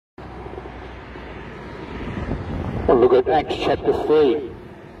Well, look at Acts chapter 3.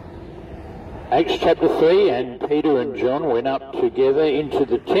 Acts chapter 3, and Peter and John went up together into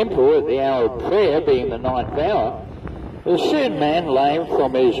the temple at the hour of prayer, being the ninth hour. A certain man lame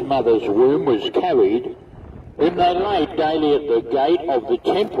from his mother's womb was carried, whom they laid daily at the gate of the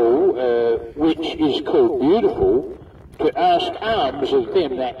temple, which is called Beautiful, to ask alms of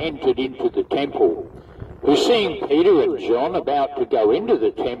them that entered into the temple, who seeing Peter and John about to go into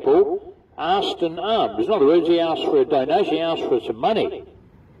the temple, asked an alms. In other words, he asked for a donation, he asked for some money.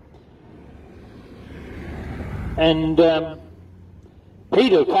 And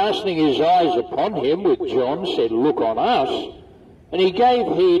Peter, fastening his eyes upon him with John, said, "Look on us." And he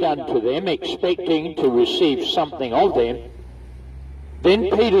gave heed unto them, expecting to receive something of them. Then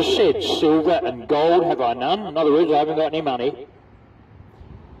Peter said, "Silver and gold have I none." In other words, I haven't got any money.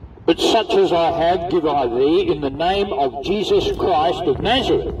 "But such as I have give I thee, in the name of Jesus Christ of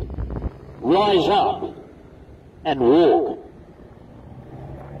Nazareth. Rise up and walk."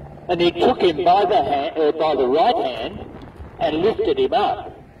 And he took him by the right hand and lifted him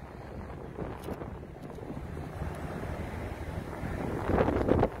up.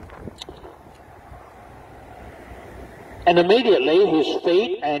 And immediately his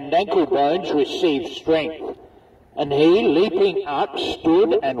feet and ankle bones received strength. And he, leaping up,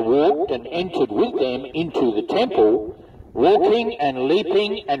 stood and walked and entered with them into the temple, walking and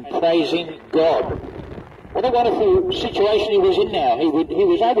leaping and praising God. What a wonderful situation he was in now. He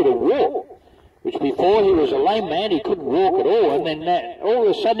was able to walk, which before he was a lame man, he couldn't walk at all. And then all of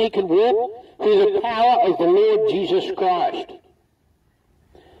a sudden he can walk through the power of the Lord Jesus Christ.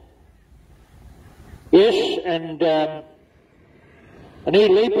 Yes, and he,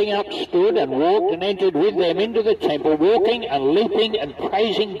 leaping up, stood and walked and entered with them into the temple, walking and leaping and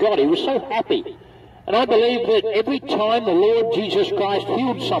praising God. He was so happy. And I believe that every time the Lord Jesus Christ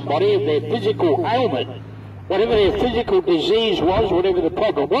healed somebody of their physical ailment, whatever their physical disease was, whatever the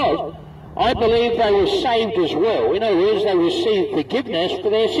problem was, I believe they were saved as well. In other words, they received forgiveness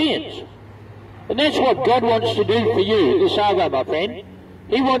for their sins. And that's what God wants to do for you this hour, my friend.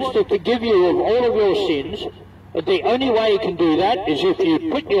 He wants to forgive you of all of your sins. But the only way he can do that is if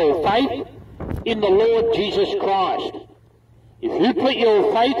you put your faith in the Lord Jesus Christ. If you put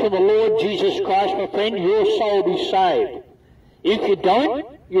your faith in the Lord Jesus Christ, my friend, your soul will be saved. If you don't,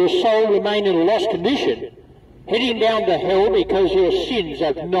 your soul will remain in a lost condition, heading down to hell because your sins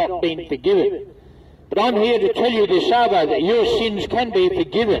have not been forgiven. But I'm here to tell you this hour that your sins can be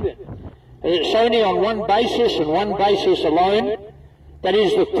forgiven. And it's only on one basis and one basis alone. That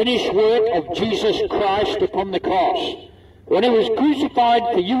is the finished work of Jesus Christ upon the cross. When he was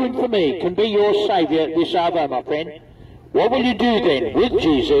crucified for you and for me, can be your Saviour this hour, my friend. What will you do then with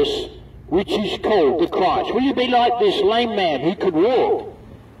Jesus, which is called the Christ? Will you be like this lame man who could walk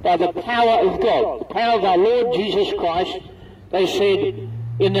by the power of God, the power of our Lord Jesus Christ? They said,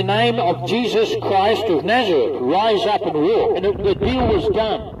 "In the name of Jesus Christ of Nazareth, rise up and walk." And the deal was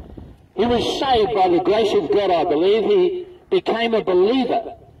done. He was saved by the grace of God, I believe. He became a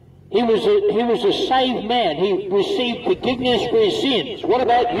believer. He was a saved man. He received forgiveness for his sins. What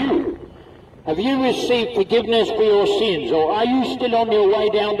about you? Have you received forgiveness for your sins, or are you still on your way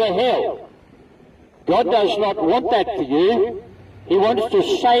down to hell? God does not want that for you. He wants to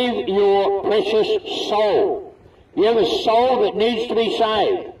save your precious soul. You have a soul that needs to be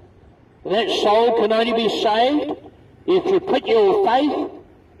saved. And that soul can only be saved if you put your faith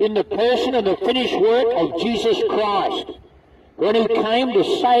in the person and the finished work of Jesus Christ. When he came to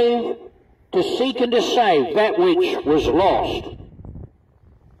save, to seek and to save that which was lost.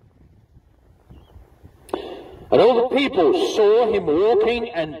 And all the people saw him walking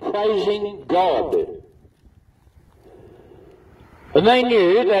and praising God. And they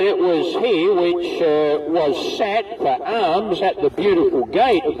knew that it was he which was sat for alms at the beautiful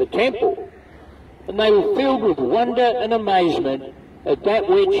gate of the temple. And they were filled with wonder and amazement at that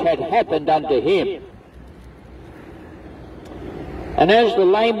which had happened unto him. And as the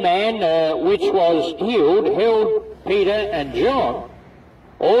lame man which was healed held Peter and John,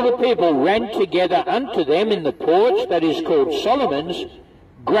 all the people ran together unto them in the porch that is called Solomon's,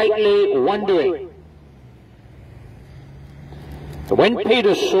 greatly wondering. And when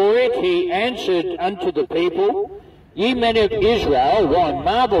Peter saw it, he answered unto the people, "Ye men of Israel, why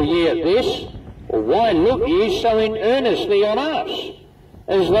marvel ye at this? Or why look ye so earnestly on us,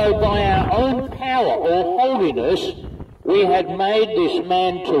 as though by our own power or holiness we had made this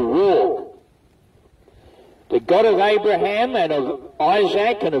man to walk? The God of Abraham and of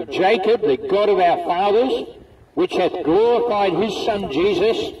Isaac and of Jacob, the God of our fathers, which hath glorified his Son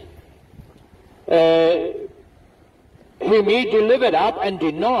Jesus, whom ye delivered up and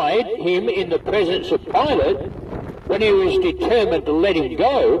denied him in the presence of Pilate, when he was determined to let him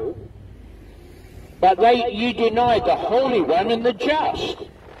go. But you denied the Holy One and the just,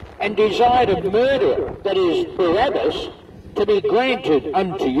 and desired a murderer, that is, Barabbas, to be granted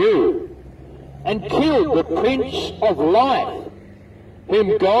unto you, and killed the Prince of Life,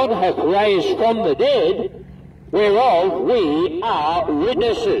 whom God hath raised from the dead, whereof we are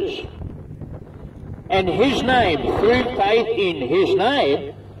witnesses. And his name, through faith in his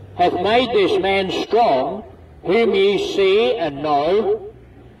name, hath made this man strong, whom ye see and know.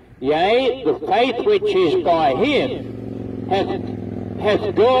 Yea, the faith which is by him hath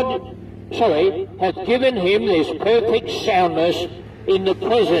given him this perfect soundness in the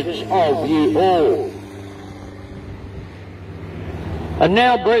presence of you all. And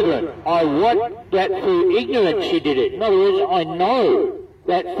now, brethren, I wot that through ignorance ye did it. In other words, I know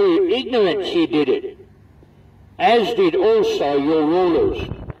that through ignorance ye did it, as did also your rulers.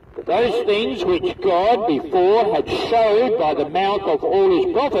 But those things which God before had showed by the mouth of all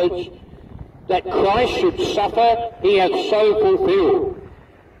his prophets, that Christ should suffer, he hath so fulfilled.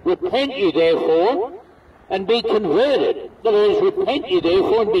 Repent ye therefore, and be converted. In other words, repent ye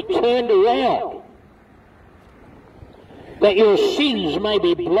therefore, and be turned around, that your sins may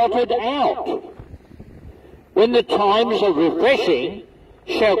be blotted out, when the times of refreshing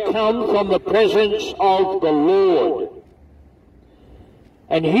shall come from the presence of the Lord.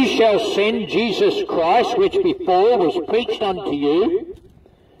 And he shall send Jesus Christ, which before was preached unto you,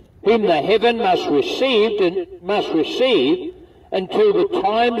 whom the heaven must receive until the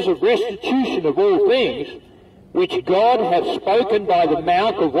times of restitution of all things, which God hath spoken by the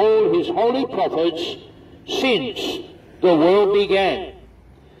mouth of all his holy prophets since the world began.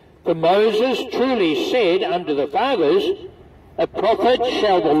 For Moses truly said unto the fathers, a prophet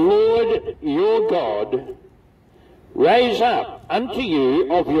shall the Lord your God raise up unto you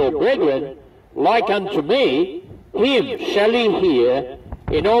of your brethren, like unto me, him shall ye hear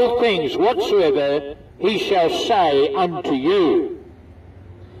in all things whatsoever he shall say unto you.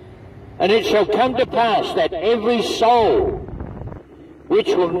 And it shall come to pass that every soul which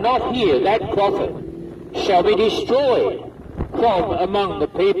will not hear that prophet shall be destroyed from among the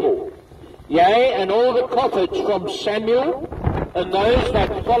people. Yea, and all the prophets from Samuel and those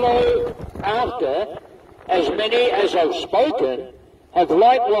that follow after, as many as have spoken, have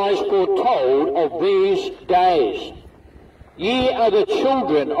likewise foretold of these days. Ye are the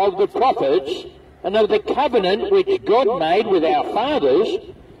children of the prophets, and of the covenant which God made with our fathers,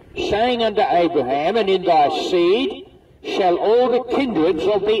 saying unto Abraham, and in thy seed shall all the kindreds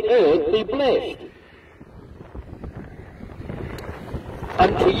of the earth be blessed.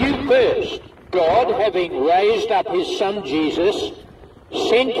 Unto you first, God, having raised up his Son Jesus,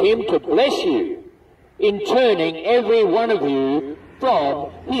 sent him to bless you, in turning every one of you from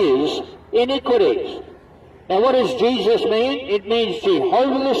his iniquities. Now what does Jesus mean? It means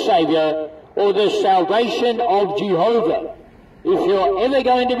Jehovah the Saviour, or the salvation of Jehovah. If you're ever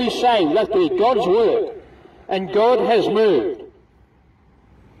going to be saved, that is God's work, and God has moved.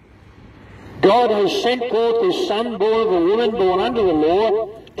 God has sent forth his Son, born of a woman, born under the law,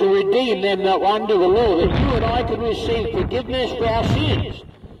 to redeem them that were under the law, that you and I can receive forgiveness for our sins,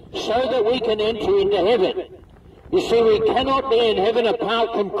 so that we can enter into heaven. You see, we cannot be in heaven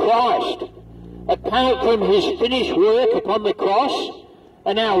apart from Christ, apart from his finished work upon the cross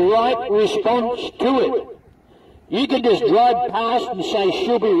and our right response to it. You can just drive past and say,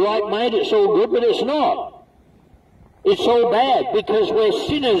 she'll be right, mate, it's all good, but it's not. It's all bad, because we're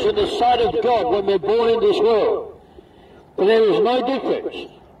sinners in the sight of God when we're born in this world. But there is no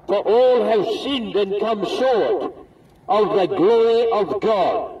difference, for all have sinned and come short of the glory of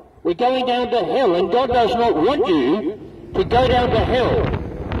God. We're going down to hell, and God does not want you to go down to hell.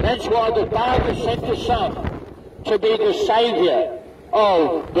 That's why the Father sent the Son to be the Saviour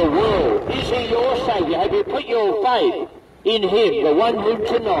of the world. Is he your Saviour? Have you put your faith in him, the one whom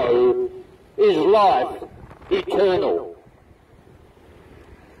to know is life eternal?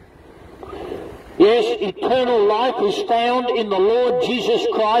 Yes, eternal life is found in the Lord Jesus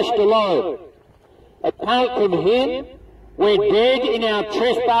Christ alone. Apart from him, we're dead in our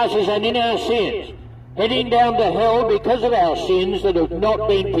trespasses and in our sins, heading down to hell because of our sins that have not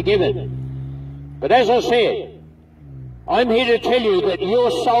been forgiven. But as I said, I'm here to tell you that your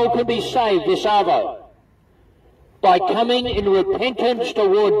soul can be saved this hour by coming in repentance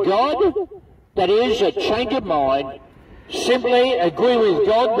toward God, that is, a change of mind. Simply agree with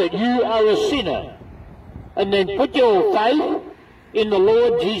God that you are a sinner, and then put your faith in the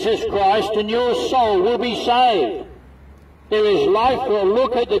Lord Jesus Christ, and your soul will be saved. There is life for a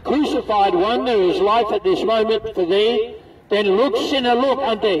look at the crucified one. There is life at this moment for thee. Then look, sinner, look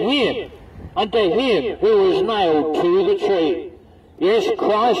unto him unto him who was nailed to the tree. Yes,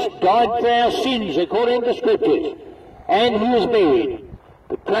 Christ died for our sins according to Scriptures, and he was buried.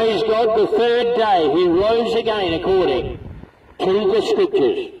 But praise God, the third day he rose again according to the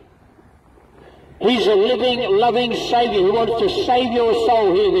Scriptures. He's a living, loving Saviour who wants to save your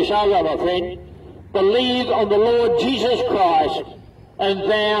soul here this hour, my friend. Believe on the Lord Jesus Christ, and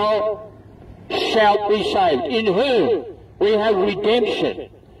thou shalt be saved, in whom we have redemption,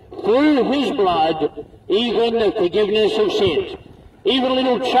 through his blood, even the forgiveness of sins. Even a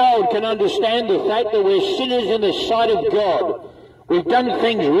little child can understand the fact that we're sinners in the sight of God. We've done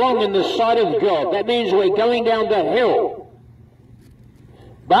things wrong in the sight of God. That means we're going down to hell.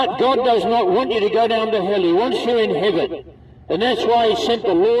 But God does not want you to go down to hell. He wants you in heaven. And that's why he sent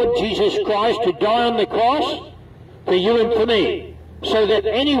the Lord Jesus Christ to die on the cross for you and for me, so that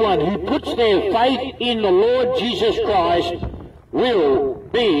anyone who puts their faith in the Lord Jesus Christ will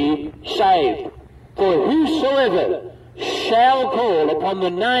be saved. For whosoever shall call upon the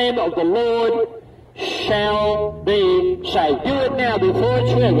name of the Lord shall be saved. Do it now before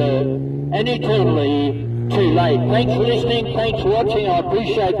it's forever and eternally too late. Thanks for listening. Thanks for watching. I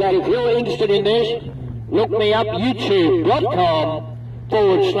appreciate that. If you're interested in this, look me up,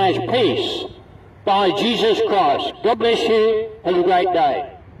 youtube.com/peace by Jesus Christ. God bless you. Have a great day.